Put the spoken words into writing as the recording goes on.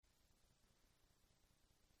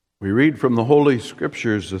We read from the Holy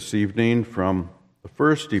Scriptures this evening from the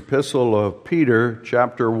first epistle of Peter,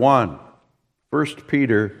 chapter 1. 1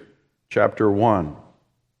 Peter, chapter 1.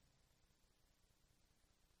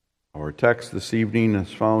 Our text this evening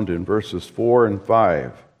is found in verses 4 and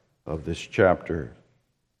 5 of this chapter.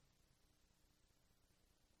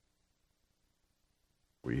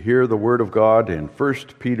 We hear the word of God in 1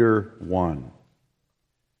 Peter 1.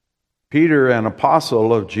 Peter, an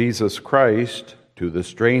apostle of Jesus Christ, to the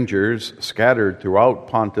strangers scattered throughout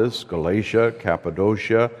Pontus, Galatia,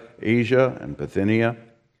 Cappadocia, Asia, and Bithynia,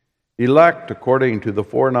 elect according to the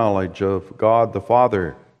foreknowledge of God the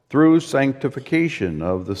Father, through sanctification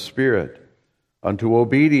of the Spirit, unto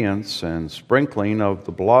obedience and sprinkling of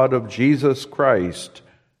the blood of Jesus Christ,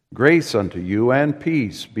 grace unto you and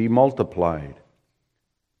peace be multiplied.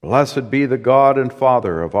 Blessed be the God and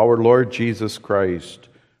Father of our Lord Jesus Christ,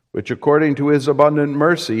 which according to his abundant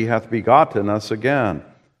mercy hath begotten us again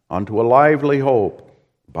unto a lively hope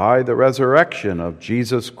by the resurrection of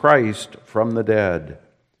Jesus Christ from the dead,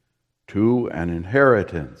 to an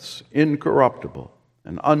inheritance incorruptible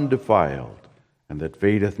and undefiled, and that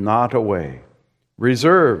fadeth not away,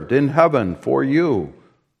 reserved in heaven for you,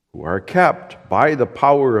 who are kept by the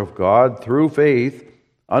power of God through faith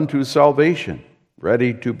unto salvation,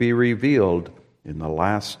 ready to be revealed in the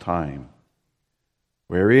last time.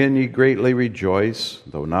 Wherein ye greatly rejoice,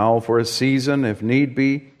 though now for a season, if need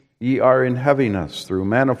be, ye are in heaviness through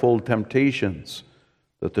manifold temptations,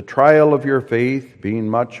 that the trial of your faith, being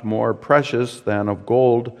much more precious than of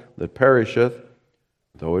gold that perisheth,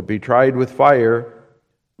 though it be tried with fire,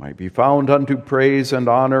 might be found unto praise and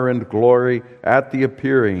honor and glory at the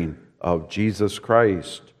appearing of Jesus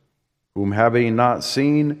Christ, whom having not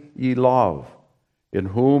seen ye love, in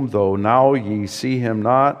whom, though now ye see him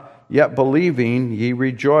not, yet believing ye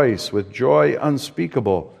rejoice with joy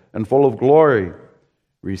unspeakable and full of glory,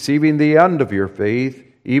 receiving the end of your faith,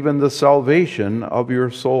 even the salvation of your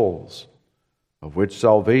souls, of which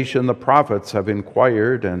salvation the prophets have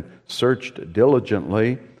inquired and searched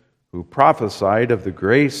diligently, who prophesied of the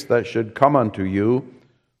grace that should come unto you,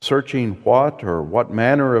 searching what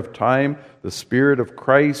manner of time the Spirit of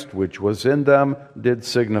Christ which was in them did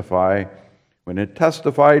signify, when it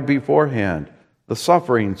testified beforehand the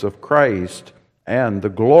sufferings of Christ and the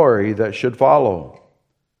glory that should follow,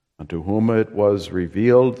 unto whom it was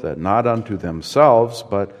revealed that not unto themselves,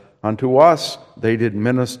 but unto us they did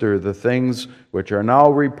minister the things which are now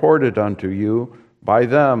reported unto you by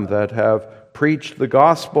them that have preached the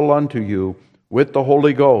gospel unto you with the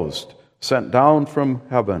Holy Ghost, sent down from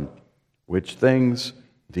heaven, which things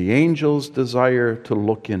the angels desire to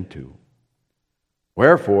look into.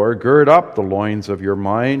 Wherefore, gird up the loins of your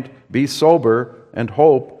mind, be sober, and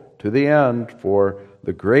hope to the end for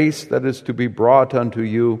the grace that is to be brought unto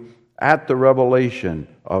you at the revelation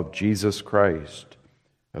of Jesus Christ,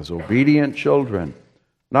 as obedient children,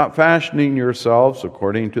 not fashioning yourselves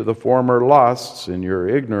according to the former lusts in your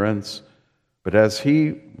ignorance, but as he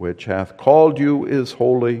which hath called you is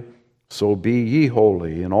holy, so be ye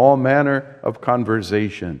holy in all manner of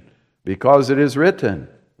conversation, because it is written,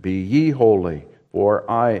 Be ye holy, for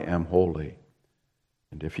I am holy.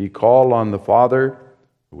 And if ye call on the Father,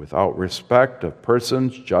 who without respect of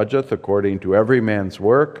persons judgeth according to every man's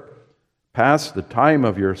work, pass the time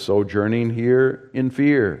of your sojourning here in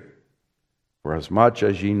fear. For as much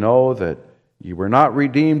as ye know that ye were not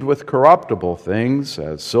redeemed with corruptible things,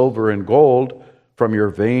 as silver and gold, from your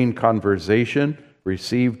vain conversation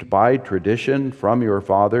received by tradition from your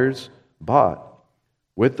fathers, but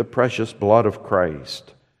with the precious blood of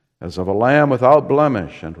Christ, as of a lamb without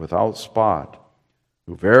blemish and without spot,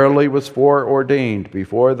 who verily was foreordained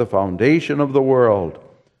before the foundation of the world,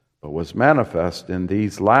 but was manifest in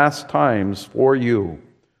these last times for you,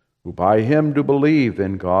 who by him do believe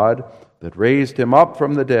in God, that raised him up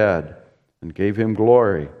from the dead, and gave him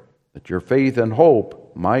glory, that your faith and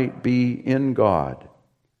hope might be in God.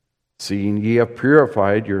 Seeing ye have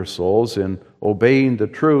purified your souls in obeying the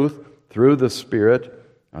truth through the Spirit,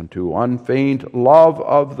 unto unfeigned love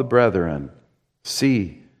of the brethren,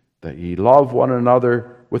 see that ye love one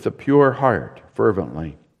another with a pure heart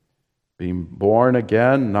fervently, being born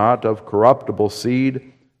again not of corruptible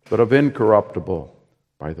seed, but of incorruptible,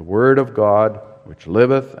 by the word of God, which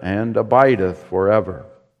liveth and abideth forever.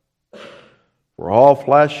 For all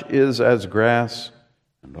flesh is as grass,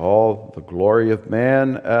 and all the glory of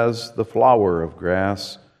man as the flower of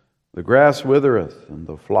grass. The grass withereth, and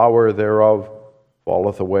the flower thereof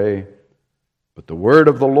falleth away. But the word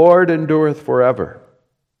of the Lord endureth forever.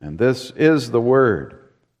 And this is the word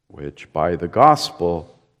which by the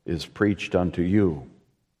gospel is preached unto you.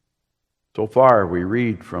 So far, we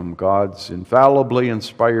read from God's infallibly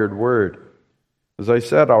inspired word. As I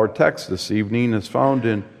said, our text this evening is found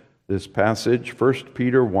in this passage, 1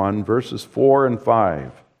 Peter 1, verses 4 and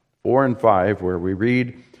 5. 4 and 5, where we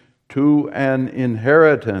read, "To an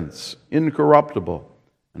inheritance incorruptible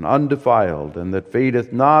and undefiled, and that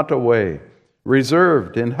fadeth not away,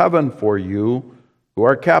 reserved in heaven for you, who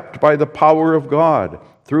are kept by the power of God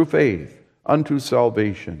through faith unto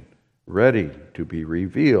salvation, ready to be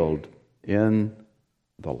revealed in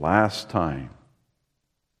the last time."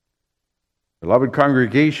 Beloved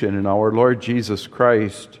congregation in our Lord Jesus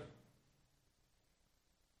Christ,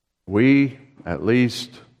 we, at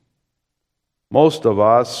least most of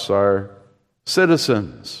us, are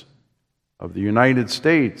citizens of the United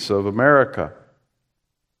States of America.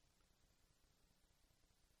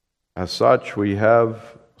 As such, we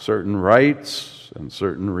have certain rights and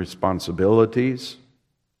certain responsibilities.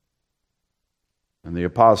 And the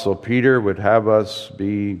Apostle Peter would have us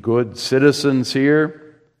be good citizens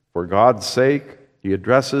here for God's sake. He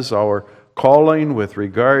addresses our calling with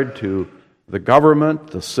regard to the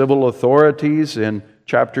government, the civil authorities in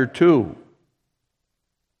chapter 2.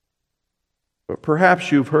 But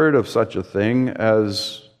perhaps you've heard of such a thing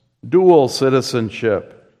as dual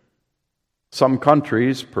citizenship. Some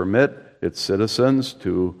countries permit its citizens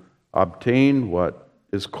to obtain what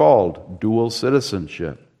is called dual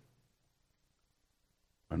citizenship.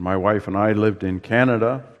 When my wife and I lived in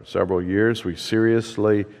Canada for several years, we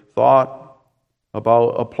seriously thought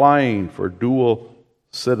about applying for dual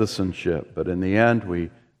citizenship, but in the end we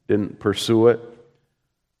didn't pursue it.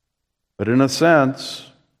 But in a sense,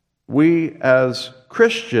 we as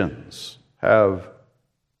Christians have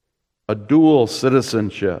a dual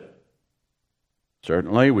citizenship.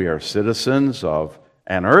 Certainly, we are citizens of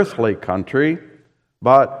an earthly country,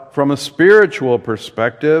 but from a spiritual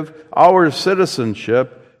perspective, our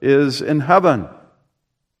citizenship is in heaven.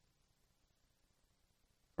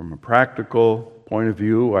 From a practical point of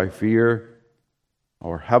view, I fear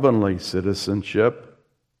our heavenly citizenship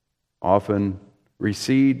often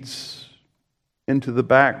recedes into the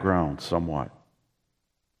background somewhat.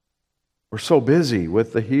 We're so busy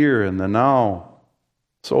with the here and the now,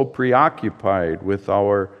 so preoccupied with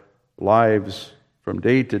our lives from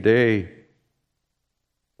day to day,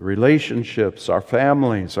 relationships, our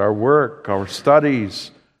families, our work, our studies,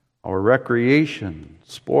 our recreation,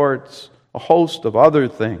 sports, a host of other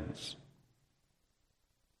things.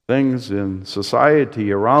 Things in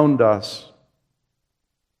society around us,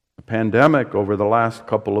 the pandemic over the last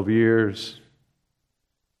couple of years,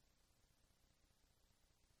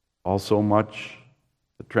 also much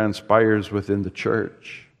that transpires within the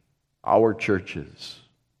church, our churches,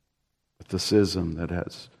 with the schism that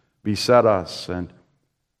has beset us and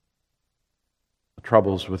the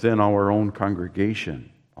troubles within our own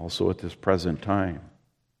congregation, also at this present time.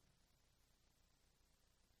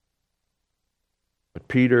 But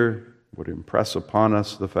Peter would impress upon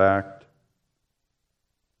us the fact,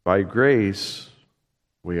 by grace,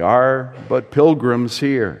 we are but pilgrims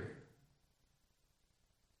here.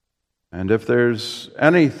 And if there's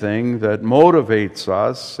anything that motivates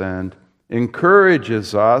us and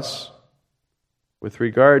encourages us with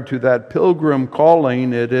regard to that pilgrim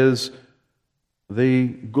calling, it is the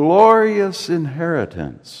glorious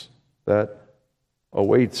inheritance that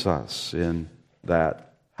awaits us in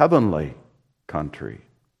that heavenly country.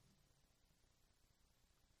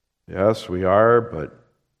 Yes, we are but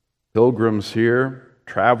pilgrims here,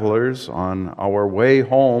 travelers on our way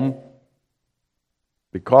home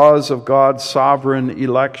because of God's sovereign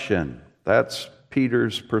election. That's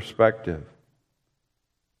Peter's perspective.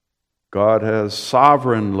 God has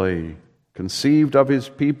sovereignly conceived of his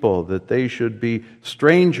people that they should be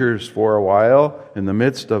strangers for a while in the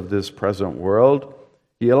midst of this present world.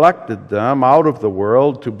 He elected them out of the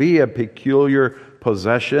world to be a peculiar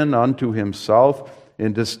possession unto himself,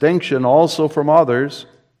 in distinction also from others.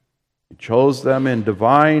 He chose them in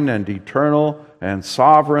divine and eternal and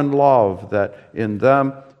sovereign love, that in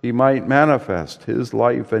them he might manifest his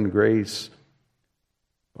life and grace.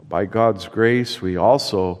 But by God's grace, we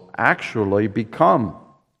also actually become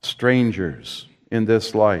strangers in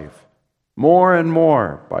this life. More and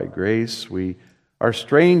more, by grace, we are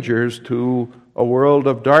strangers to a world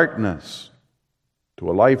of darkness, to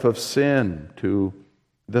a life of sin, to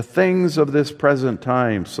the things of this present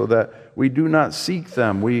time, so that we do not seek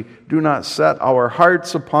them, we do not set our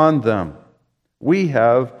hearts upon them. We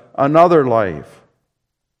have another life.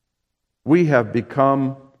 We have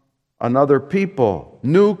become another people,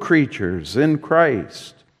 new creatures in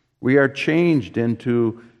Christ. We are changed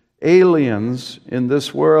into aliens in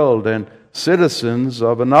this world and citizens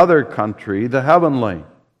of another country, the heavenly.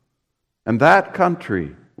 And that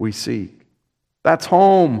country we seek. That's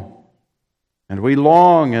home. And we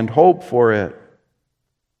long and hope for it.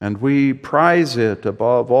 And we prize it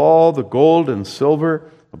above all the gold and silver,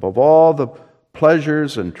 above all the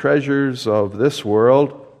pleasures and treasures of this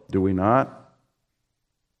world, do we not?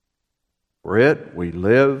 For it we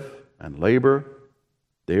live and labor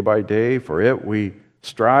day by day. For it we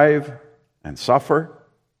strive and suffer.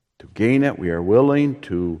 To gain it we are willing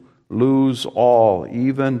to lose all,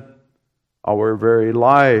 even our very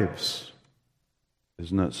lives.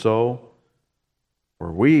 Isn't it so?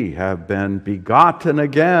 For we have been begotten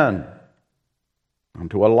again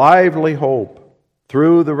unto a lively hope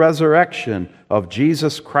through the resurrection of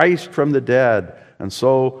Jesus Christ from the dead. And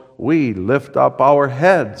so we lift up our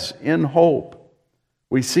heads in hope.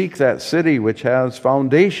 We seek that city which has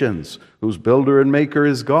foundations, whose builder and maker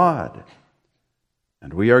is God.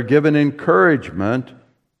 And we are given encouragement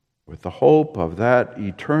with the hope of that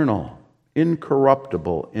eternal,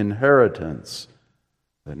 incorruptible inheritance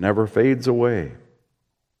that never fades away.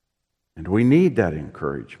 And we need that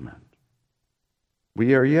encouragement.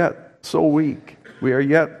 We are yet so weak. We are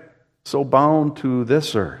yet so bound to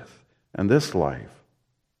this earth and this life.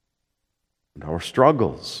 And our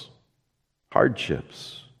struggles,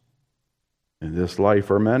 hardships in this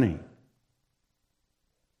life are many.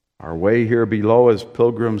 Our way here below as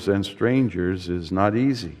pilgrims and strangers is not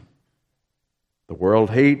easy. The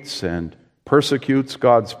world hates and persecutes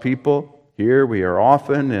God's people. Here we are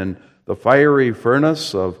often in the fiery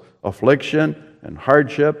furnace of affliction and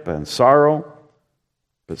hardship and sorrow,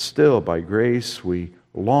 but still by grace we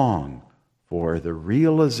long for the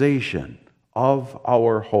realization of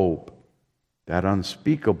our hope, that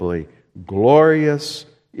unspeakably glorious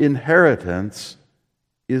inheritance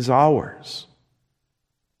is ours,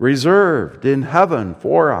 reserved in heaven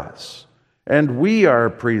for us, and we are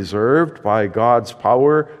preserved by God's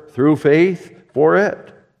power through faith for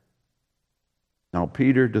it. Now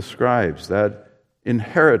Peter describes that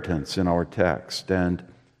inheritance in our text, and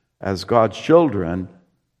as God's children,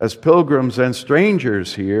 as pilgrims and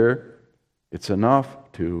strangers here, it's enough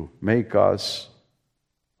to make us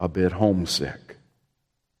a bit homesick.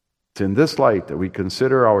 It's in this light that we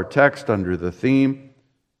consider our text under the theme,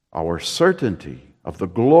 our certainty of the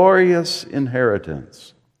glorious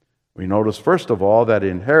inheritance. We notice, first of all, that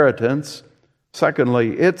inheritance,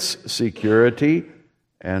 secondly, its security,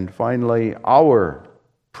 and finally, our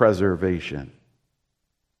preservation.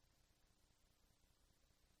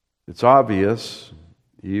 It's obvious,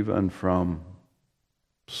 even from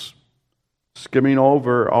skimming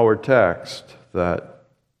over our text, that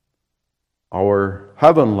our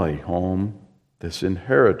heavenly home, this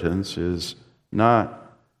inheritance, is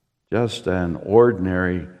not just an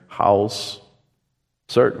ordinary house,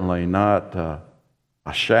 certainly not a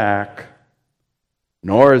shack,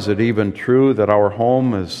 nor is it even true that our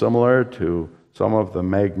home is similar to some of the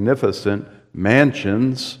magnificent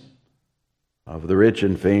mansions of the rich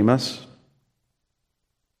and famous.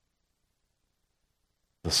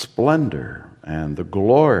 The splendor and the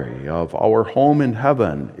glory of our home in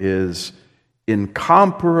heaven is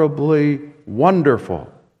incomparably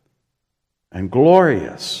wonderful and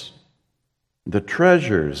glorious. The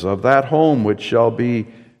treasures of that home which shall be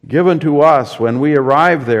given to us when we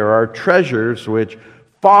arrive there are treasures which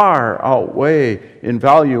far outweigh in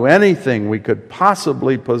value anything we could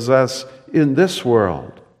possibly possess in this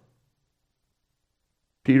world.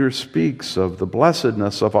 Peter speaks of the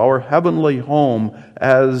blessedness of our heavenly home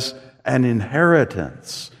as an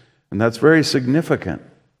inheritance, and that's very significant.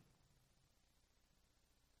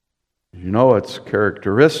 You know, it's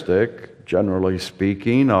characteristic, generally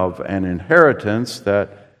speaking, of an inheritance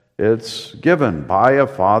that it's given by a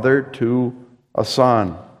father to a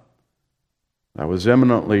son. That was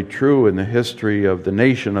eminently true in the history of the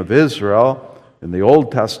nation of Israel. In the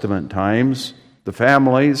Old Testament times, the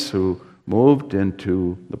families who moved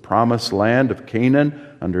into the promised land of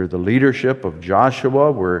Canaan under the leadership of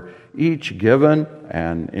Joshua were each given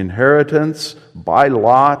an inheritance by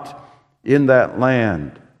lot in that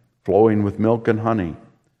land, flowing with milk and honey.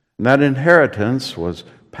 And that inheritance was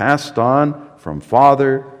passed on from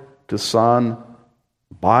father to son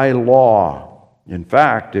by law. In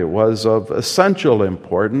fact, it was of essential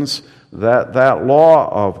importance that that law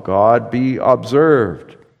of God be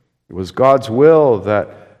observed. It was God's will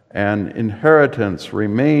that an inheritance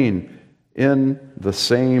remain in the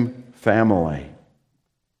same family.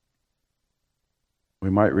 We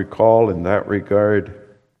might recall in that regard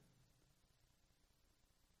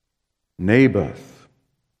Naboth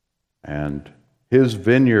and his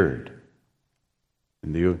vineyard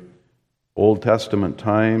in the Old Testament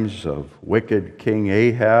times of wicked King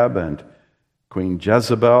Ahab and Queen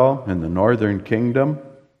Jezebel in the northern kingdom.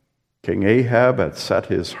 King Ahab had set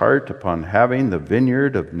his heart upon having the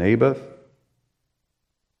vineyard of Naboth.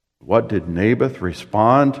 What did Naboth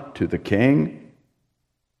respond to the king?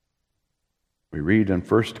 We read in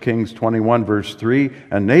 1 Kings 21, verse 3,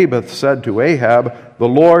 "And Naboth said to Ahab, The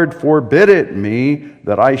Lord forbid it me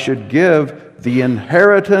that I should give the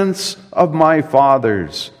inheritance of my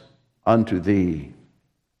fathers unto thee.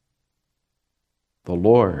 The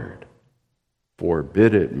Lord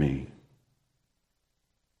forbid it me."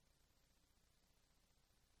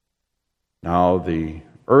 Now the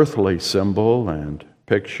earthly symbol and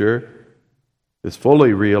picture is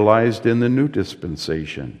fully realized in the new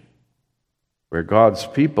dispensation, where God's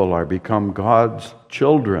people are become God's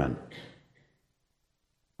children.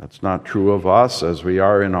 That's not true of us as we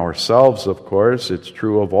are in ourselves, of course. It's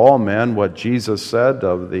true of all men. What Jesus said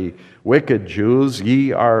of the wicked Jews,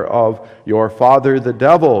 "Ye are of your father the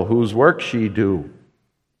devil, whose works ye do."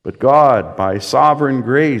 But God, by sovereign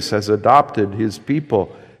grace, has adopted his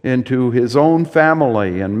people into his own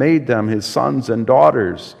family and made them his sons and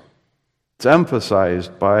daughters. It's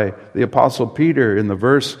emphasized by the Apostle Peter in the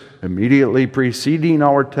verse immediately preceding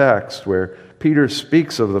our text, where Peter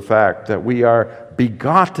speaks of the fact that we are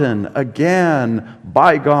begotten again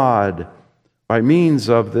by God. By means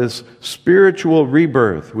of this spiritual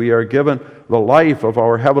rebirth, we are given the life of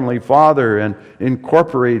our Heavenly Father and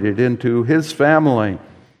incorporated into his family.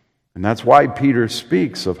 And that's why Peter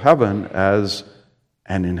speaks of heaven as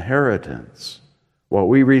an inheritance. What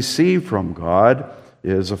we receive from God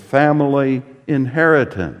is a family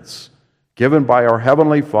inheritance given by our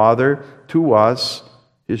Heavenly Father to us,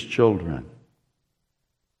 his children.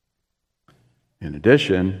 In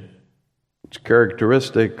addition, it's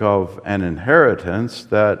characteristic of an inheritance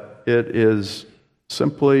that it is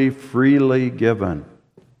simply freely given.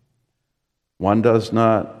 One does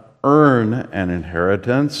not earn an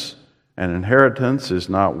inheritance. An inheritance is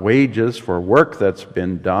not wages for work that's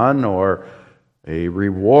been done or a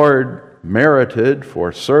reward merited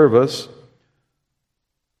for service.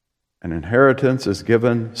 An inheritance is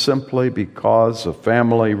given simply because of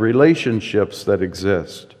family relationships that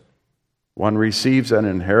exist. One receives an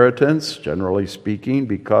inheritance, generally speaking,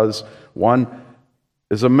 because one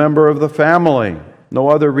is a member of the family. No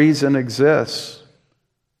other reason exists.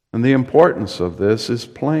 And the importance of this is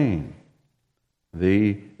plain.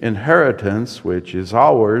 The inheritance, which is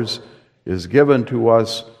ours, is given to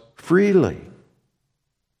us freely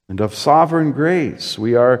and of sovereign grace.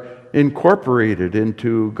 We are incorporated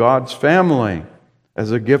into God's family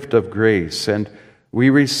as a gift of grace, and we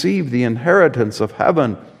receive the inheritance of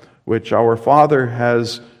heaven, which our Father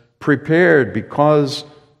has prepared because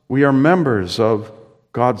we are members of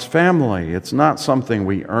God's family. It's not something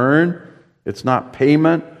we earn. It's not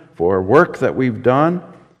payment for work that we've done.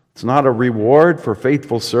 It's not a reward for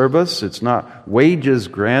faithful service. It's not wages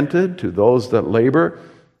granted to those that labor.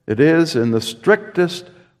 It is, in the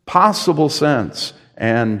strictest possible sense,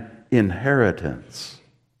 an inheritance.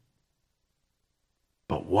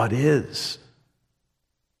 But what is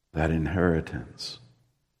that inheritance?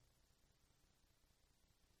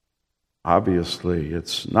 Obviously,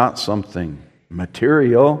 it's not something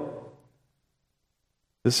material.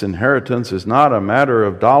 This inheritance is not a matter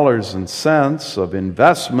of dollars and cents, of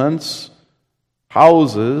investments,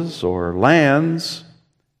 houses, or lands.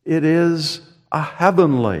 It is a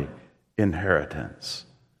heavenly inheritance.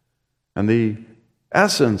 And the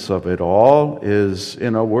essence of it all is,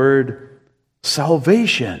 in a word,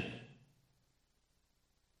 salvation.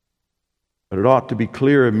 But it ought to be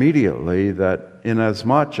clear immediately that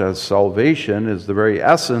inasmuch as salvation is the very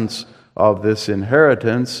essence of this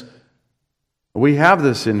inheritance, we have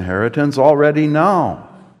this inheritance already now.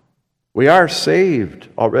 We are saved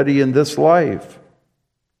already in this life.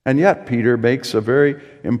 And yet Peter makes a very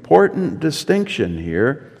important distinction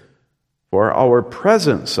here, for our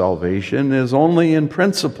present salvation is only in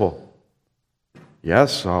principle.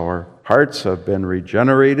 Yes, our hearts have been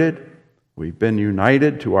regenerated. We've been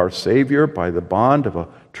united to our Savior by the bond of a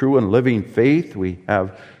true and living faith. We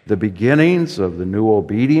have the beginnings of the new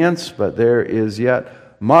obedience, but there is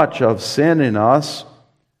yet much of sin in us,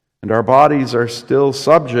 and our bodies are still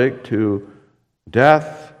subject to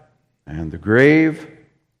death and the grave.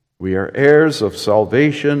 We are heirs of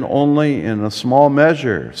salvation only in a small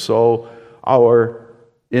measure. So our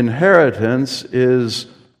inheritance is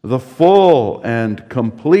the full and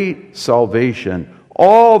complete salvation,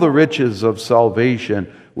 all the riches of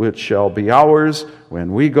salvation which shall be ours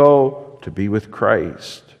when we go to be with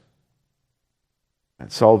Christ.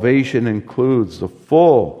 And salvation includes the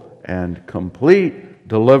full and complete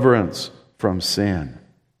deliverance from sin.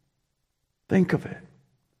 Think of it.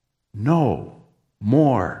 No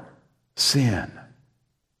more sin.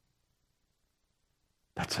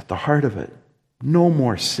 That's at the heart of it. No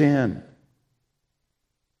more sin.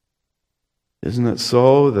 Isn't it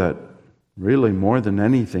so that really more than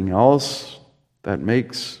anything else that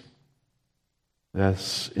makes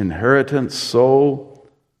this inheritance so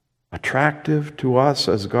attractive to us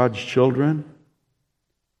as God's children?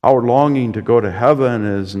 Our longing to go to heaven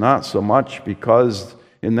is not so much because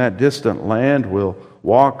in that distant land we'll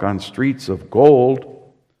walk on streets of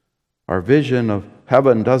gold. Our vision of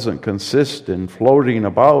heaven doesn't consist in floating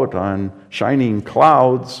about on shining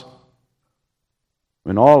clouds.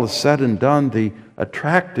 When all is said and done, the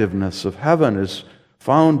attractiveness of heaven is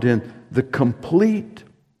found in the complete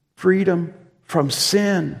freedom from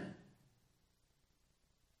sin.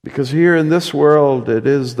 Because here in this world, it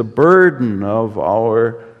is the burden of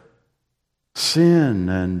our sin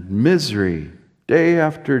and misery, day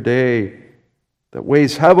after day, that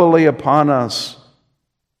weighs heavily upon us.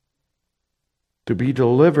 To be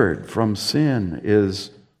delivered from sin is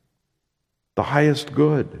the highest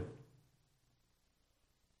good.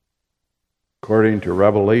 According to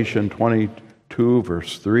Revelation 22,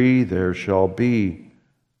 verse 3, there shall be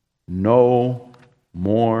no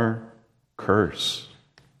more curse.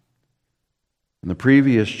 In the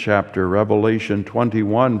previous chapter, Revelation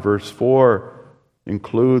 21, verse 4,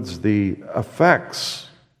 includes the effects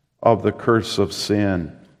of the curse of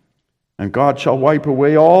sin. And God shall wipe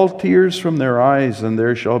away all tears from their eyes, and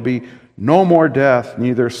there shall be no more death,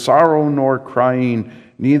 neither sorrow nor crying,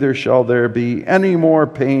 neither shall there be any more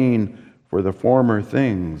pain, for the former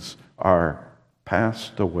things are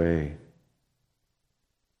passed away.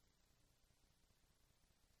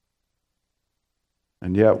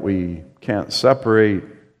 And yet we can't separate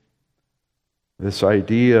this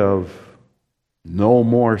idea of no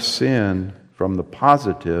more sin from the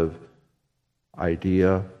positive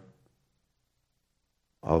idea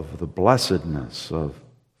of the blessedness of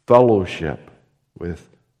fellowship with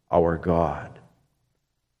our God.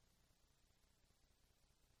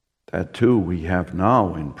 That too we have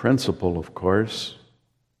now in principle, of course.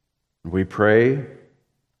 We pray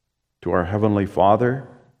to our Heavenly Father,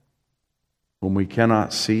 whom we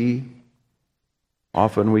cannot see.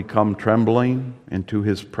 Often we come trembling into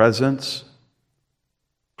His presence,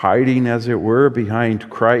 hiding, as it were, behind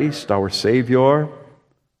Christ, our Savior.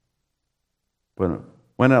 But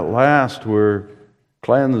when at last we're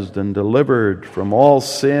cleansed and delivered from all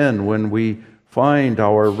sin, when we find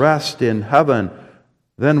our rest in heaven,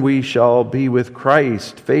 then we shall be with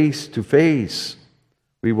Christ face to face.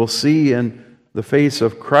 We will see in the face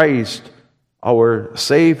of Christ our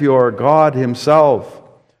Savior, God Himself,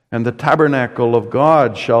 and the tabernacle of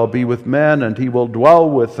God shall be with men, and He will dwell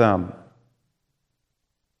with them.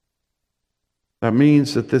 That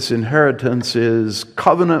means that this inheritance is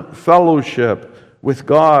covenant fellowship with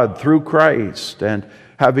God through Christ, and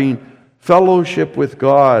having fellowship with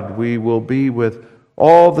God, we will be with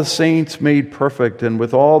all the saints made perfect, and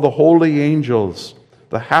with all the holy angels.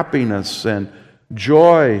 The happiness and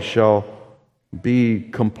joy shall be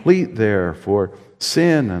complete there, for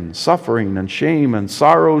sin and suffering and shame and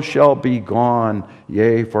sorrow shall be gone,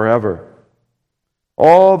 yea, forever.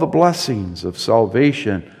 All the blessings of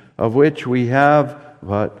salvation, of which we have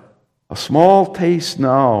but a small taste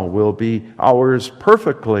now, will be ours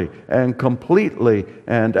perfectly and completely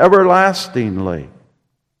and everlastingly.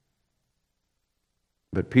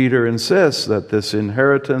 But Peter insists that this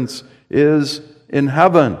inheritance is in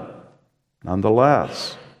heaven,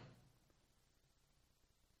 nonetheless.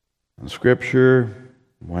 And Scripture,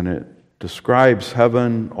 when it describes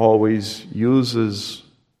heaven, always uses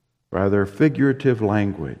rather figurative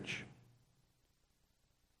language.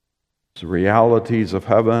 The realities of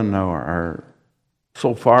heaven are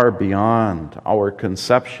so far beyond our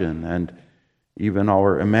conception and even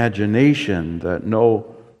our imagination that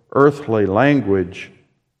no earthly language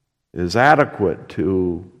is adequate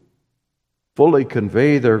to fully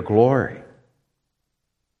convey their glory.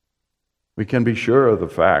 We can be sure of the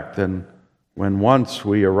fact that when once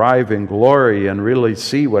we arrive in glory and really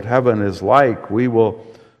see what heaven is like, we will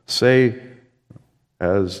say,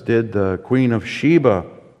 as did the Queen of Sheba,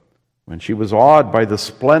 when she was awed by the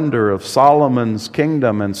splendor of Solomon's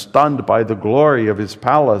kingdom and stunned by the glory of his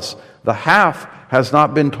palace, "The half has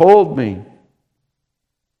not been told me."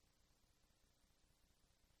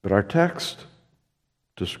 But our text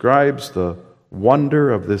describes the wonder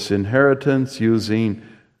of this inheritance using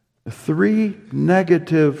 3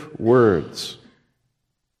 negative words.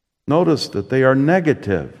 Notice that they are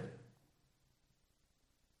negative.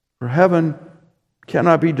 For heaven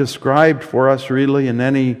cannot be described for us really in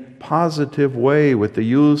any positive way with the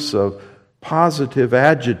use of positive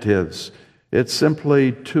adjectives. It's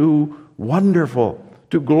simply too wonderful,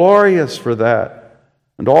 too glorious for that.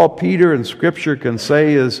 And all Peter in Scripture can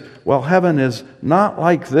say is, well, heaven is not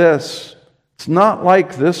like this. It's not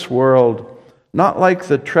like this world, not like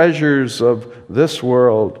the treasures of this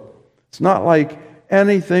world. It's not like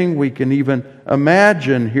anything we can even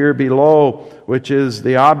imagine here below, which is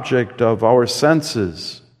the object of our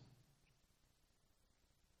senses.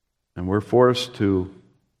 And we're forced to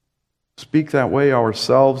speak that way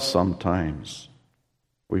ourselves sometimes.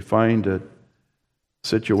 We find that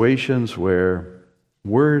situations where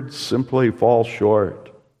words simply fall short.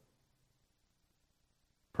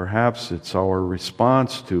 Perhaps it's our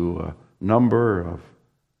response to a number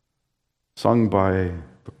sung by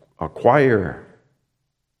a choir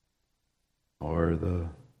or the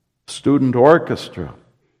student orchestra.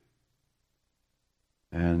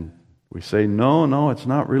 And we say, no, it's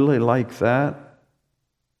not really like that.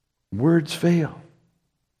 Words fail.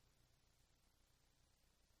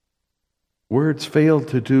 Words fail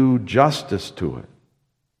to do justice to it.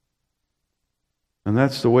 And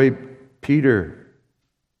that's the way Peter,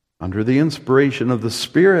 under the inspiration of the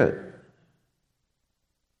Spirit,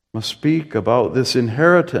 must speak about this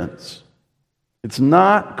inheritance. It's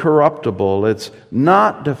not corruptible. It's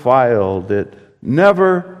not defiled. It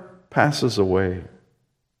never passes away.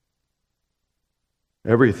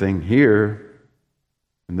 Everything here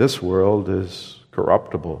in this world is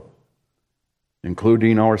corruptible,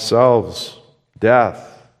 including ourselves.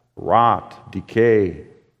 Death, rot, decay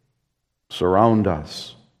surround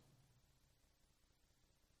us.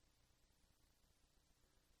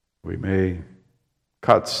 We may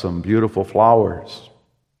cut some beautiful flowers.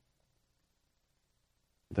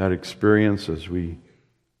 That experience as we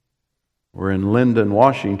were in Linden,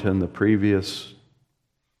 Washington the previous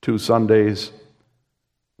 2 Sundays,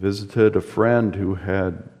 visited a friend who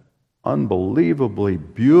had unbelievably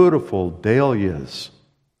beautiful dahlias.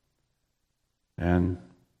 And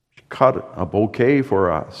she cut a bouquet for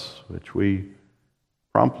us, which we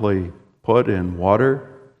promptly put in water.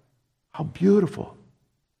 How beautiful.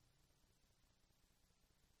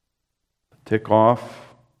 Tick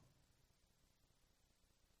off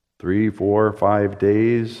 3, 4, 5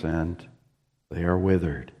 days, and they are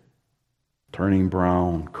withered, turning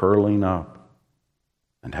brown, curling up,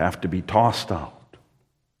 and have to be tossed out.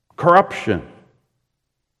 Corruption.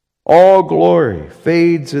 All glory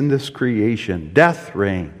fades in this creation. Death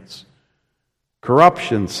reigns.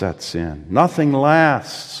 Corruption sets in. Nothing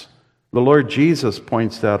lasts. The Lord Jesus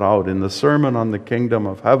points that out in the Sermon on the Kingdom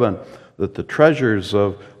of Heaven, that the treasures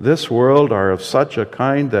of this world are of such a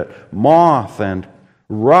kind that moth and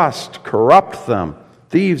rust corrupt them.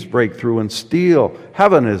 Thieves break through and steal.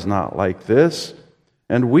 Heaven is not like this,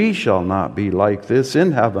 and we shall not be like this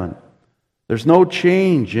in heaven. There's no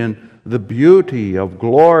change in the beauty of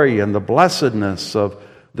glory and the blessedness of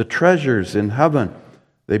the treasures in heaven.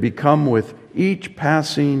 They become with each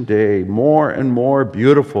passing day more and more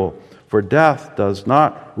beautiful, for death does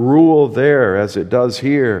not rule there as it does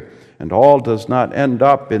here, and all does not end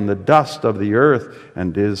up in the dust of the earth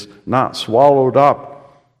and is not swallowed up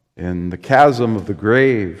in the chasm of the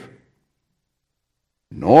grave.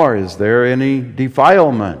 Nor is there any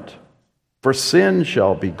defilement, for sin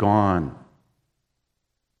shall be gone.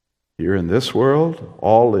 Here in this world,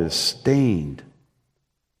 all is stained,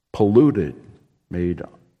 polluted, made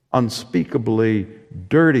unspeakably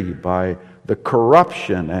dirty by the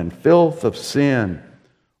corruption and filth of sin.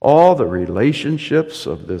 All the relationships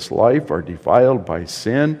of this life are defiled by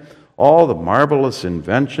sin. All the marvelous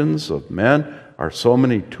inventions of men are so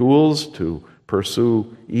many tools to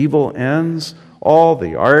pursue evil ends. All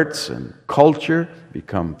the arts and culture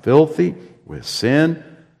become filthy with sin.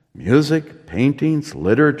 Music, paintings,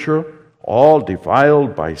 literature, all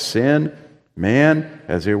defiled by sin. Man,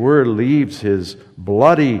 as it were, leaves his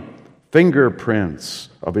bloody fingerprints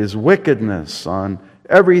of his wickedness on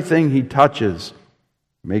everything he touches,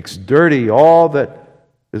 makes dirty all that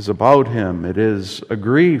is about him. It is a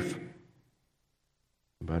grief,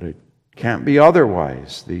 but it can't be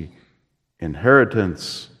otherwise. The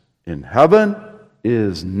inheritance in heaven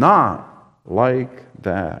is not like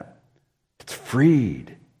that. It's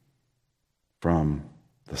freed from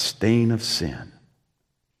the stain of sin.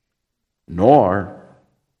 Nor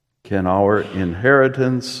can our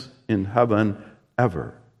inheritance in heaven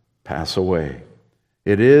ever pass away.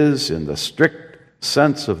 It is, in the strict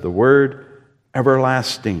sense of the word,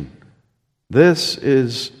 everlasting. This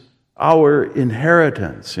is our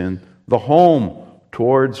inheritance in the home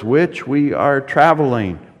towards which we are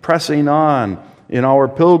traveling, pressing on in our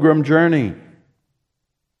pilgrim journey.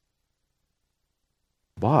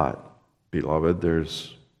 But, beloved,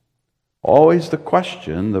 there's always the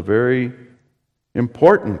question, the very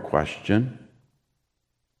important question.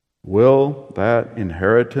 Will that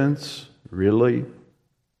inheritance really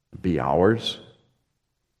be ours?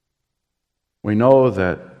 We know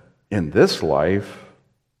that in this life,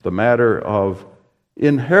 the matter of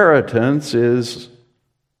inheritance is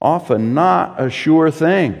often not a sure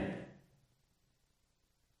thing.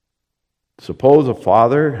 Suppose a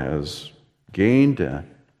father has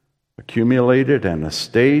accumulated an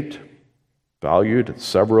estate valued at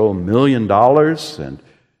several $1 million, and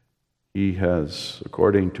he has,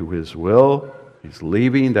 according to his will, he's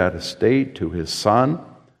leaving that estate to his son.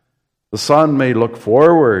 The son may look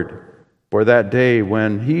forward for that day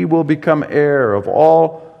when he will become heir of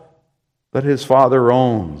all that his father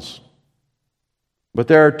owns. But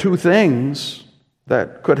there are two things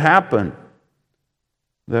that could happen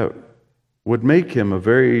that would make him a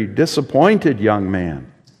very disappointed young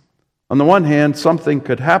man. On the one hand, something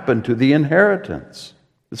could happen to the inheritance.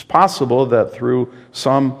 It's possible that through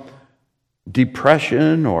some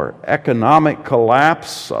depression or economic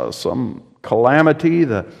collapse, some calamity,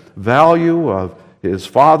 the value of his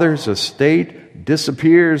father's estate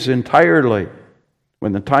disappears entirely.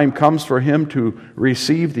 When the time comes for him to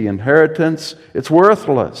receive the inheritance, it's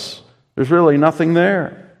worthless. There's really nothing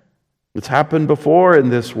there. It's happened before in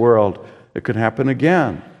this world. It could happen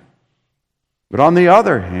again. But on the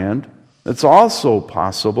other hand, it's also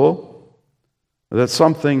possible that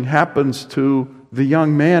something happens to the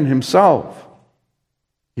young man himself.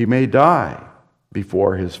 He may die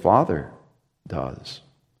before his father does.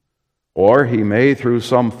 Or he may, through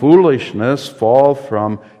some foolishness, fall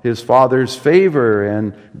from his father's favor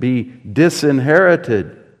and be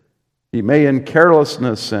disinherited. He may, in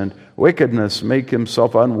carelessness and wickedness, make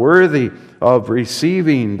himself unworthy of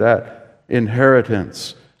receiving that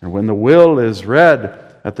inheritance. And when the will is read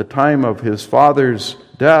at the time of his father's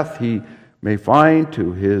death, he may find,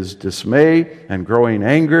 to his dismay and growing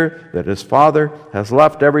anger, that his father has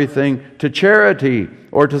left everything to charity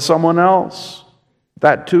or to someone else.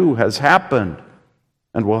 That too has happened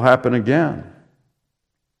and will happen again.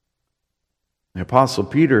 The Apostle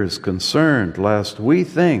Peter is concerned lest we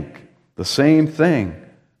think the same thing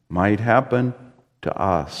might happen to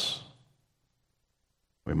us.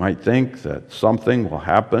 We might think that something will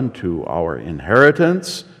happen to our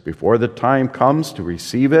inheritance before the time comes to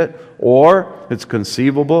receive it, or it's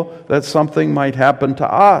conceivable that something might happen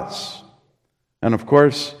to us. And of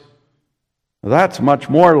course, that's much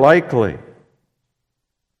more likely.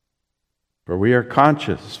 For we are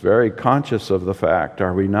conscious, very conscious of the fact,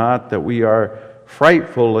 are we not, that we are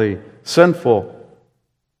frightfully sinful.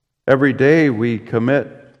 Every day we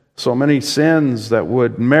commit so many sins that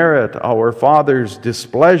would merit our Father's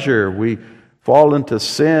displeasure. We fall into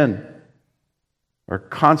sin, are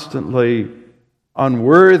constantly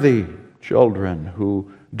unworthy children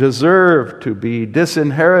who deserve to be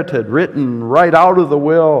disinherited, written right out of the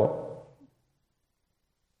will.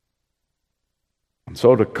 And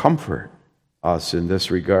so to comfort us in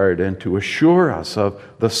this regard and to assure us of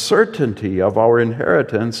the certainty of our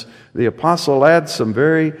inheritance, the apostle adds some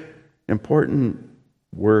very important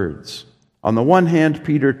words. On the one hand,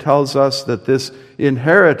 Peter tells us that this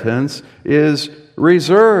inheritance is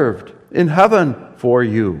reserved in heaven for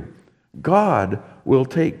you. God will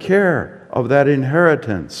take care of that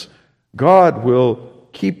inheritance. God will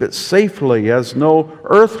keep it safely, as no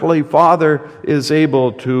earthly father is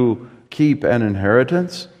able to keep an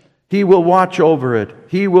inheritance. He will watch over it.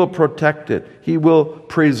 He will protect it. He will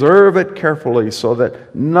preserve it carefully so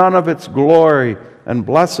that none of its glory and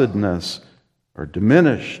blessedness are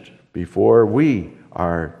diminished before we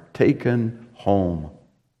are taken home.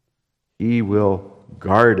 He will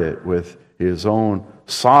guard it with His own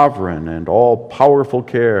sovereign and all-powerful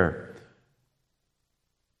care.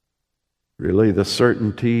 Really, the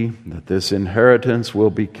certainty that this inheritance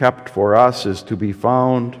will be kept for us is to be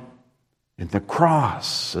found in the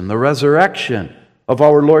cross and the resurrection of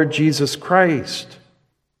our Lord Jesus Christ.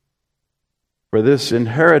 For this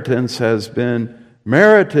inheritance has been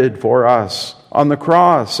merited for us on the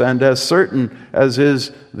cross, and as certain as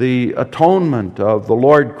is the atonement of the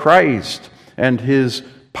Lord Christ and His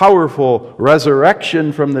powerful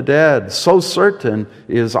resurrection from the dead, so certain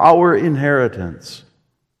is our inheritance.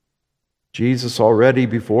 Jesus already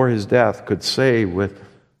before His death could say with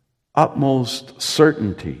utmost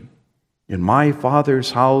certainty, "In my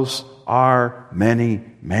Father's house are many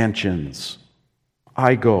mansions.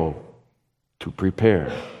 I go to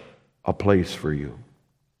prepare a place for you.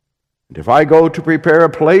 And if I go to prepare a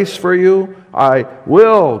place for you, I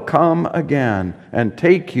will come again and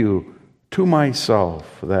take you to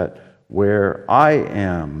myself, that where I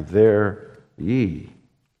am, there ye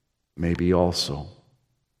may be also."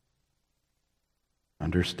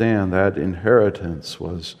 Understand that inheritance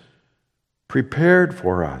was prepared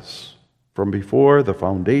for us from before the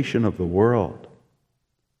foundation of the world.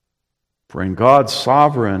 For in God's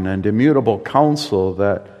sovereign and immutable counsel,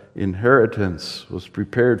 that inheritance was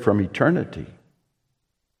prepared from eternity.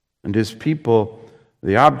 And His people,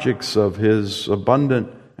 the objects of His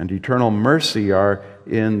abundant and eternal mercy, are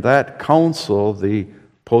in that counsel the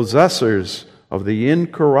possessors of the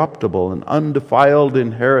incorruptible and undefiled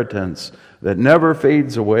inheritance that never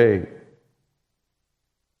fades away.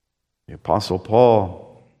 The Apostle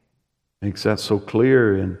Paul makes that so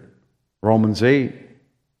clear in Romans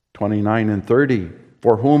 8:29 and 30.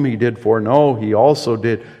 For whom He did foreknow, He also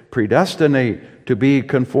did predestinate to be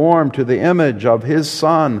conformed to the image of His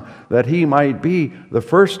Son, that He might be the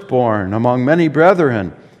firstborn among many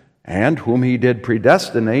brethren. And whom He did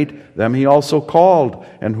predestinate, them He also called.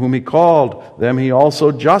 And whom He called, them He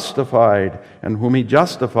also justified. And whom He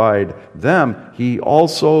justified, them He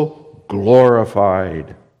also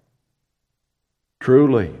glorified.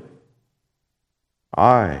 Truly,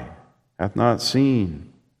 eye hath not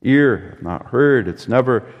seen, ear hath not heard, it's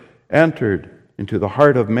never entered into the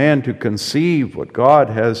heart of man to conceive what God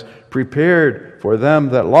has prepared for them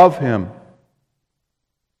that love Him.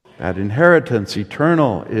 That inheritance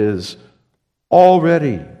eternal is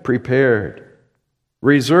already prepared,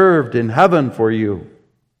 reserved in heaven for you.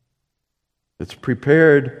 It's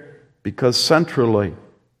prepared because centrally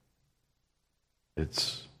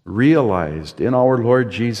it's realized in our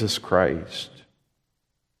Lord Jesus Christ.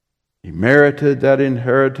 He merited that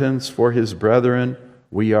inheritance for His brethren.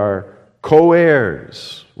 We are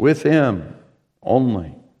co-heirs with Him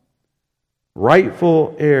only.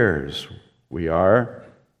 Rightful heirs we are,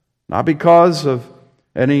 not because of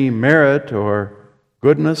any merit or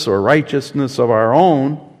goodness or righteousness of our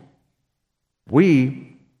own.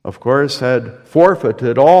 We, of course, had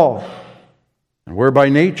forfeited all, and were by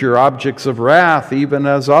nature objects of wrath, even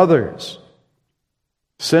as others.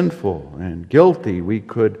 Sinful and guilty, we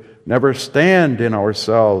could never stand in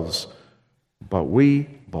ourselves, but we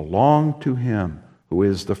belong to Him who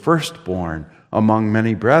is the firstborn among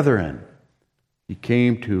many brethren. He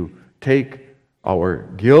came to take our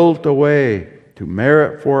guilt away, to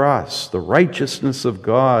merit for us the righteousness of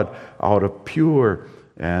God out of pure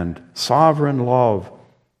and sovereign love.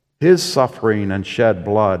 His suffering and shed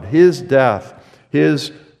blood, His death,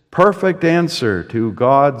 His perfect answer to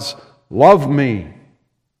God's "love me"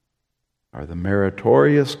 are the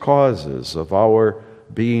meritorious causes of our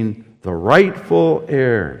being the rightful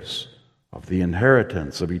heirs of the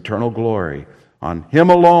inheritance of eternal glory. On Him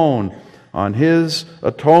alone, on His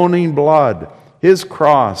atoning blood, His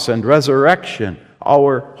cross and resurrection,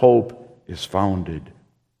 our hope is founded.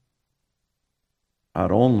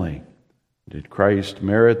 Not only did Christ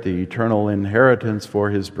merit the eternal inheritance for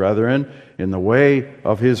His brethren in the way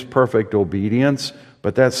of His perfect obedience,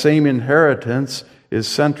 but that same inheritance is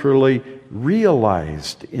centrally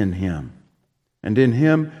realized in Him. And in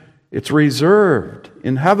Him, it's reserved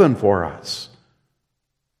in heaven for us,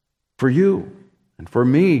 for you and for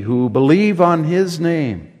me who believe on His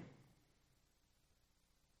name.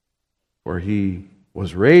 For He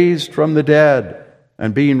was raised from the dead,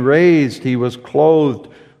 and being raised, He was clothed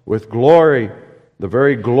with glory, the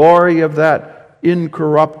very glory of that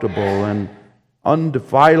incorruptible and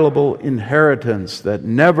undefilable inheritance that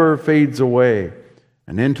never fades away.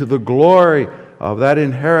 And into the glory of that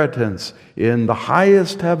inheritance in the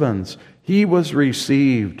highest heavens, He was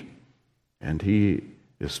received, and He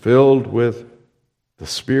is filled with the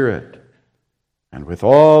Spirit and with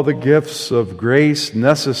all the gifts of grace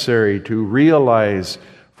necessary to realize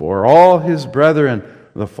for all His brethren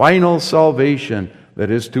the final salvation that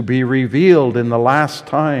is to be revealed in the last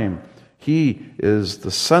time. He is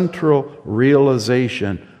the central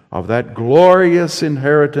realization of that glorious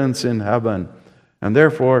inheritance in heaven, and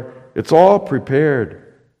therefore it's all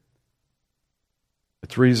prepared.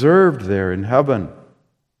 It's reserved there in heaven.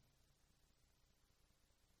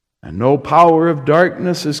 And no power of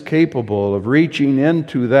darkness is capable of reaching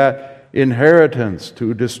into that inheritance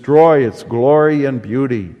to destroy its glory and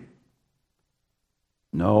beauty.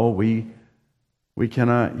 No, we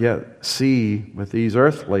cannot yet see with these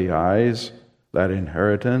earthly eyes that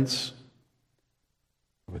inheritance.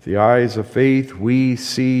 With the eyes of faith, we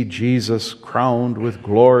see Jesus crowned with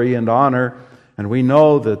glory and honor, and we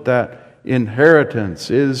know that that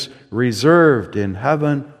inheritance is reserved in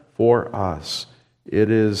heaven for us. It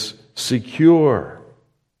is secure,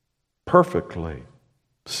 perfectly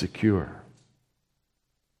secure.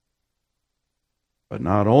 But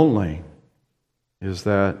not only is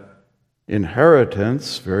that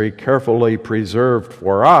inheritance very carefully preserved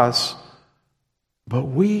for us, but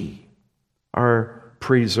we are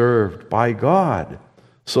preserved by God,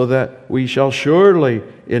 so that we shall surely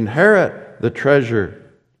inherit the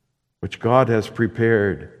treasure which God has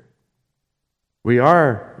prepared. We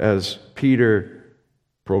are, as Peter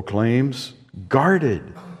proclaims, guarded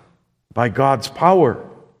by God's power,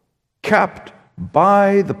 kept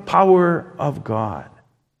by the power of God.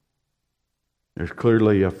 There's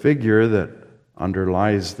clearly a figure that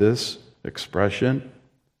underlies this expression,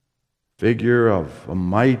 figure of a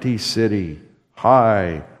mighty city,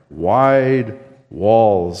 high, wide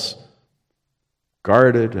walls,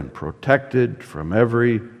 guarded and protected from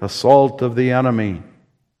every assault of the enemy.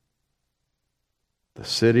 The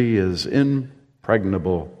city is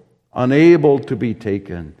impregnable, unable to be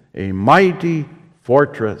taken, a mighty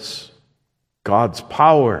fortress. God's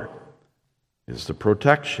power is the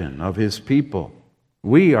protection of His people.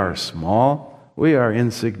 We are small, we are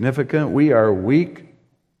insignificant, we are weak,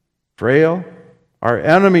 frail. Our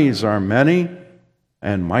enemies are many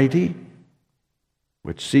and mighty,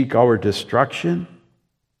 which seek our destruction.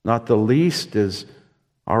 Not the least is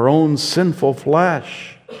our own sinful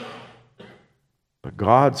flesh. But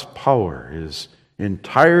God's power is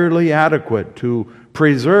entirely adequate to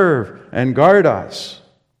preserve and guard us.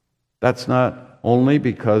 That's not only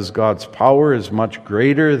because God's power is much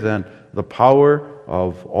greater than the power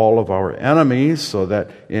of all of our enemies, so that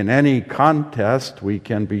in any contest we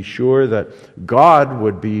can be sure that God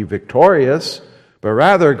would be victorious, but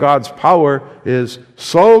rather God's power is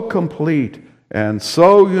so complete and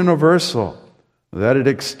so universal that it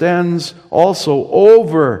extends also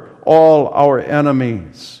over all our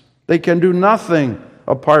enemies. They can do nothing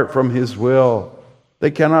apart from His will.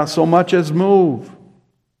 They cannot so much as move.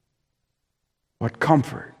 What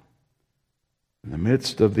comfort in the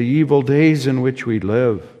midst of the evil days in which we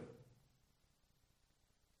live.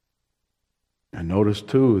 And notice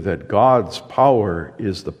too that God's power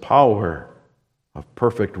is the power of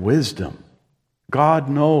perfect wisdom. God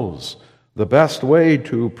knows the best way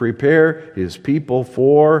to prepare His people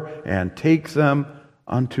for and take them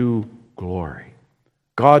unto glory.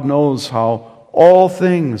 God knows how all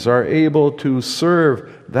things are able to serve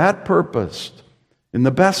that purpose in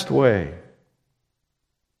the best way.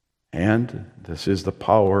 And this is the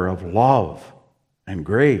power of love and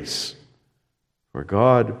grace. For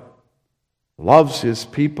God loves His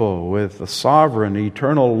people with a sovereign,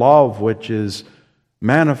 eternal love which is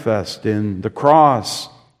manifest in the cross.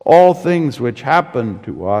 All things which happen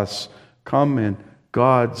to us come in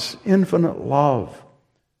God's infinite love.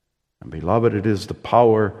 And beloved, it is the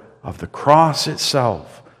power of the cross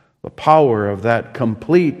itself, the power of that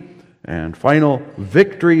complete and final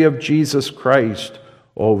victory of Jesus Christ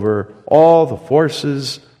over all the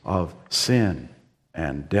forces of sin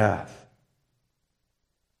and death.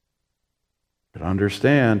 But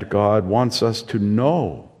understand, God wants us to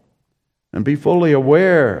know and be fully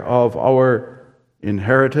aware of our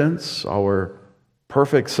inheritance, our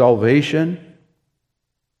perfect salvation,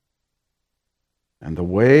 and the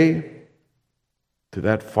way to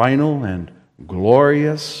that final and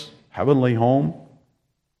glorious heavenly home.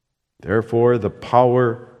 Therefore, the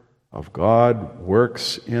power of God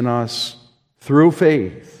works in us through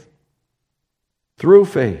faith,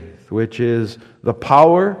 which is the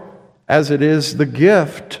power as it is the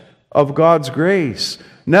gift of God's grace.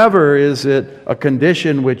 Never is it a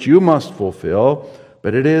condition which you must fulfill,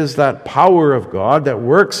 but it is that power of God that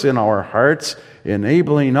works in our hearts,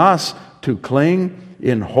 enabling us to cling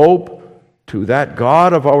in hope to that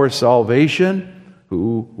God of our salvation,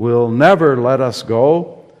 who will never let us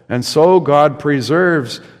go. And so God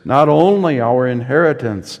preserves not only our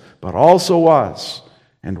inheritance, but also us.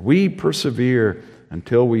 And we persevere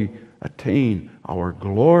until we attain our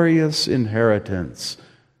glorious inheritance.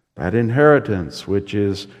 That inheritance which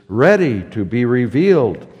is ready to be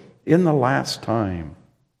revealed in the last time.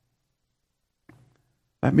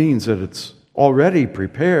 That means that it's already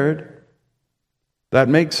prepared. That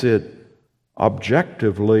makes it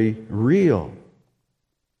objectively real.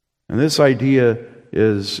 And this idea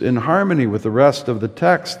is in harmony with the rest of the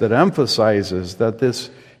text that emphasizes that this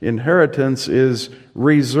inheritance is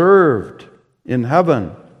reserved in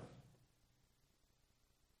heaven,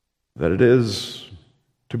 that it is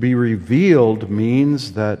to be revealed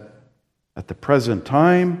means that at the present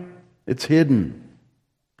time it's hidden,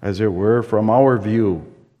 as it were, from our view.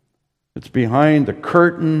 It's behind the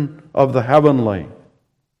curtain of the heavenly.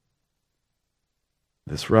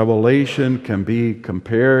 This revelation can be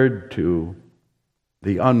compared to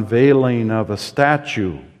the unveiling of a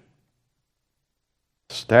statue.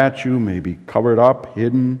 A statue may be covered up,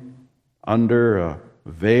 hidden under a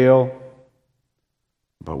veil.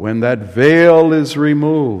 But when that veil is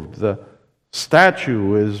removed, the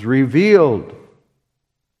statue is revealed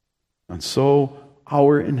And so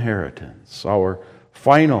our inheritance, our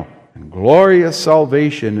final and glorious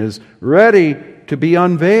salvation is ready to be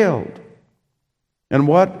unveiled. And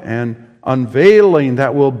what an unveiling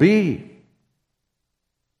that will be.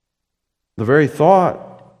 The very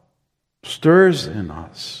thought stirs in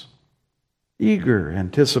us eager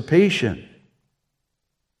anticipation.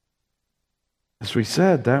 As we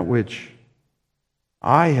said, that which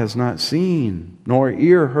eye has not seen, nor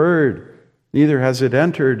ear heard, neither has it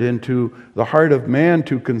entered into the heart of man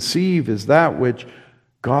to conceive, is that which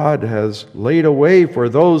God has laid away for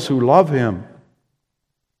those who love Him.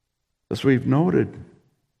 As we've noted,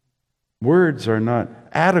 words are not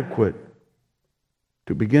adequate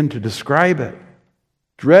to begin to describe it.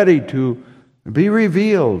 It's ready to be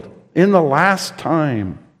revealed in the last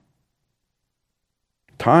time.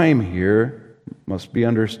 Time here must be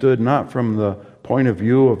understood not from the point of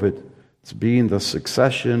view of it's being the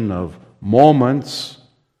succession of moments,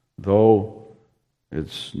 though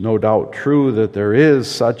it's no doubt true that there is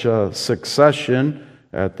such a succession,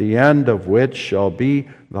 at the end of which shall be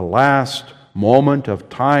the last moment of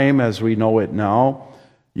time as we know it now.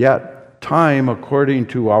 Yet time, according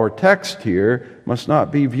to our text here, must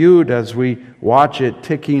not be viewed as we watch it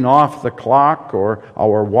ticking off the clock or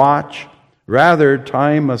our watch. Rather,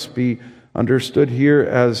 time must be understood here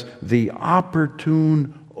as the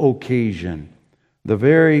opportune occasion, the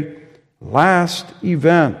very last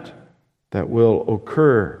event that will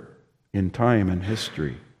occur in time and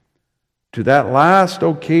history. To that last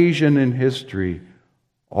occasion in history,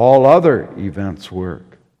 all other events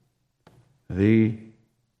work. The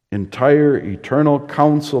entire eternal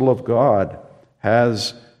counsel of God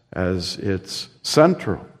has as its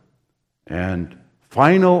central and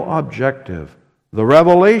final objective the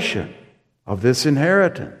revelation of this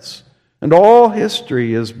inheritance. And all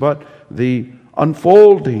history is but the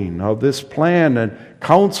unfolding of this plan and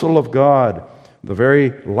counsel of God. The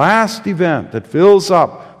very last event that fills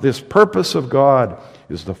up this purpose of God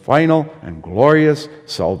is the final and glorious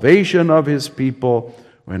salvation of His people,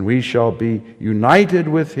 when we shall be united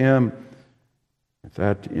with Him, with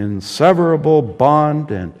that inseverable bond,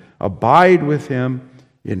 and abide with Him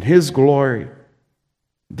in His glory.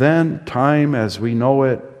 Then time as we know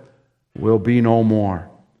it will be no more.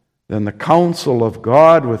 Then the counsel of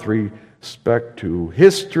God with respect to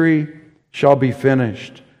history shall be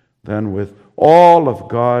finished. Then with all of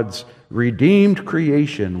God's redeemed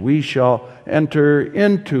creation we shall enter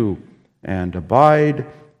into and abide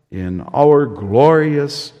in our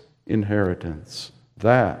glorious inheritance.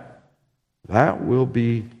 That will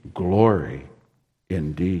be glory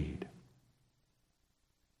indeed.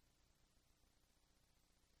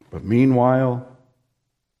 But meanwhile,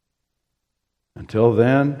 until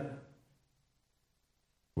then,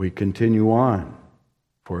 we continue on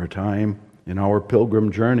for a time in our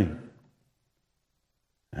pilgrim journey.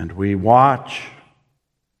 And we watch,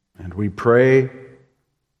 and we pray,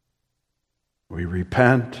 we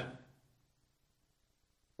repent,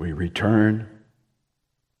 we return.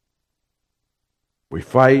 We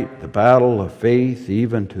fight the battle of faith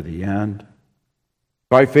even to the end.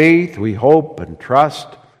 By faith we hope and trust,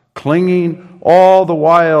 clinging all the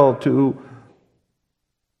while to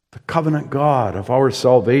the covenant God of our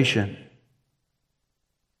salvation.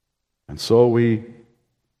 And so we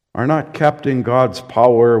are not kept in God's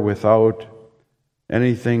power without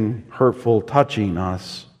anything hurtful touching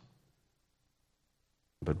us,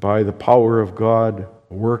 but by the power of God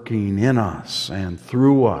working in us and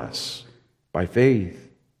through us by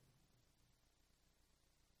faith.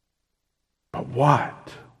 But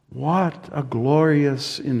what a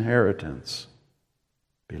glorious inheritance,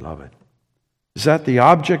 beloved. Is that the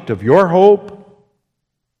object of your hope?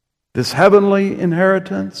 This heavenly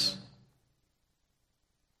inheritance?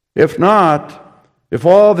 If not, if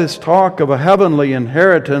all this talk of a heavenly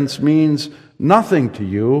inheritance means nothing to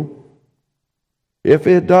you, if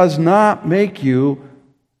it does not make you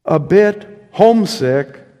a bit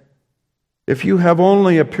homesick, if you have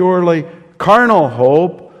only a purely carnal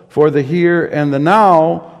hope for the here and the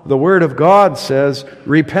now, the Word of God says,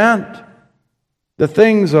 repent. The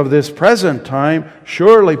things of this present time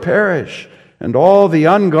surely perish, and all the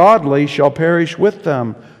ungodly shall perish with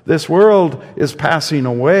them. This world is passing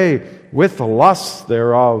away with the lusts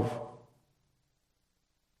thereof.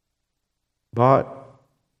 But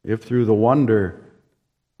if through the wonder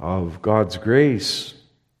of God's grace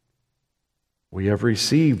we have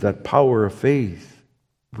received that power of faith,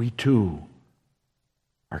 we too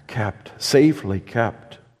are kept, safely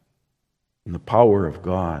kept, in the power of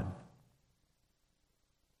God.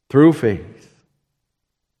 Through faith,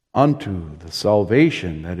 unto the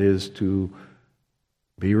salvation that is to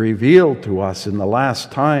be revealed to us in the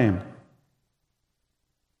last time,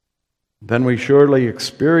 then we surely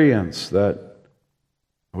experience that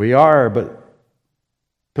we are but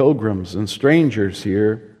pilgrims and strangers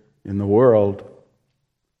here in the world.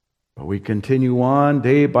 But we continue on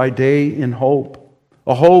day by day in hope,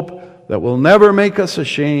 a hope that will never make us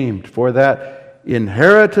ashamed, for that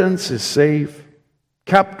inheritance is safe,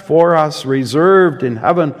 kept for us, reserved in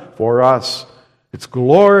heaven for us. Its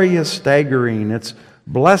glory is staggering. Its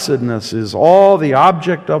blessedness is all the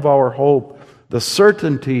object of our hope. The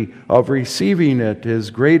certainty of receiving it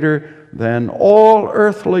is greater than all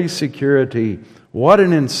earthly security. What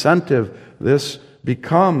an incentive this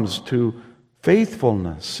becomes to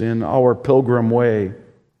faithfulness in our pilgrim way.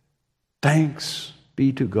 Thanks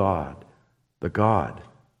be to God, the God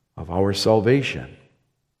of our salvation.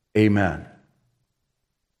 Amen.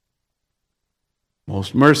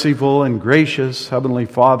 Most merciful and gracious Heavenly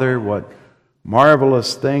Father, what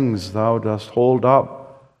marvelous things Thou dost hold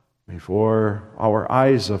up before our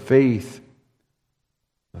eyes of faith,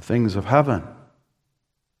 the things of heaven,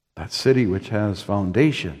 that city which has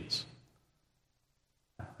foundations,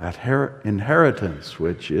 that inheritance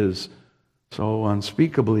which is so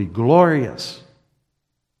unspeakably glorious.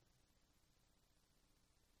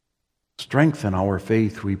 Strengthen our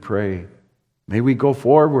faith, we pray. May we go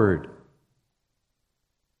forward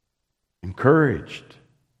encouraged,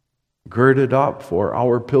 girded up for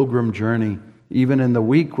our pilgrim journey, even in the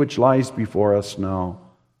week which lies before us now.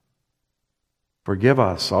 Forgive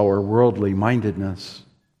us our worldly mindedness.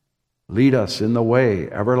 Lead us in the way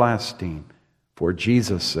everlasting, for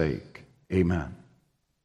Jesus' sake. Amen.